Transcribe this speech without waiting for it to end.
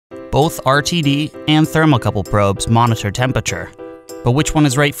Both RTD and thermocouple probes monitor temperature, but which one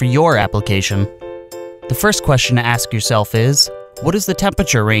is right for your application? The first question to ask yourself is, what is the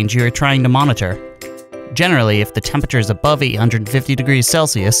temperature range you are trying to monitor? Generally, if the temperature is above 850 degrees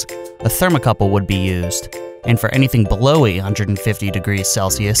Celsius, a thermocouple would be used, and for anything below 850 degrees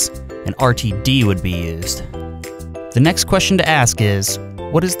Celsius, an RTD would be used. The next question to ask is,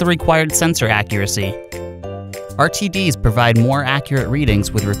 what is the required sensor accuracy? RTDs provide more accurate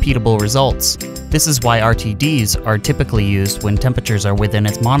readings with repeatable results. This is why RTDs are typically used when temperatures are within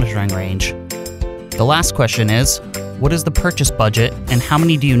its monitoring range. The last question is, what is the purchase budget and how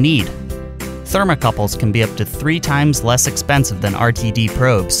many do you need? Thermocouples can be up to 3 times less expensive than RTD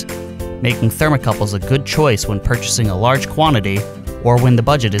probes, making thermocouples a good choice when purchasing a large quantity or when the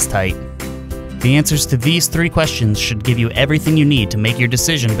budget is tight. The answers to these 3 questions should give you everything you need to make your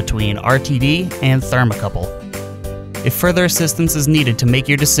decision between RTD and thermocouple. If further assistance is needed to make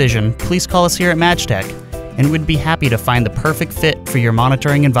your decision, please call us here at MadgeTech, and we'd be happy to find the perfect fit for your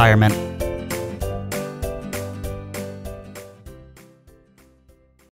monitoring environment.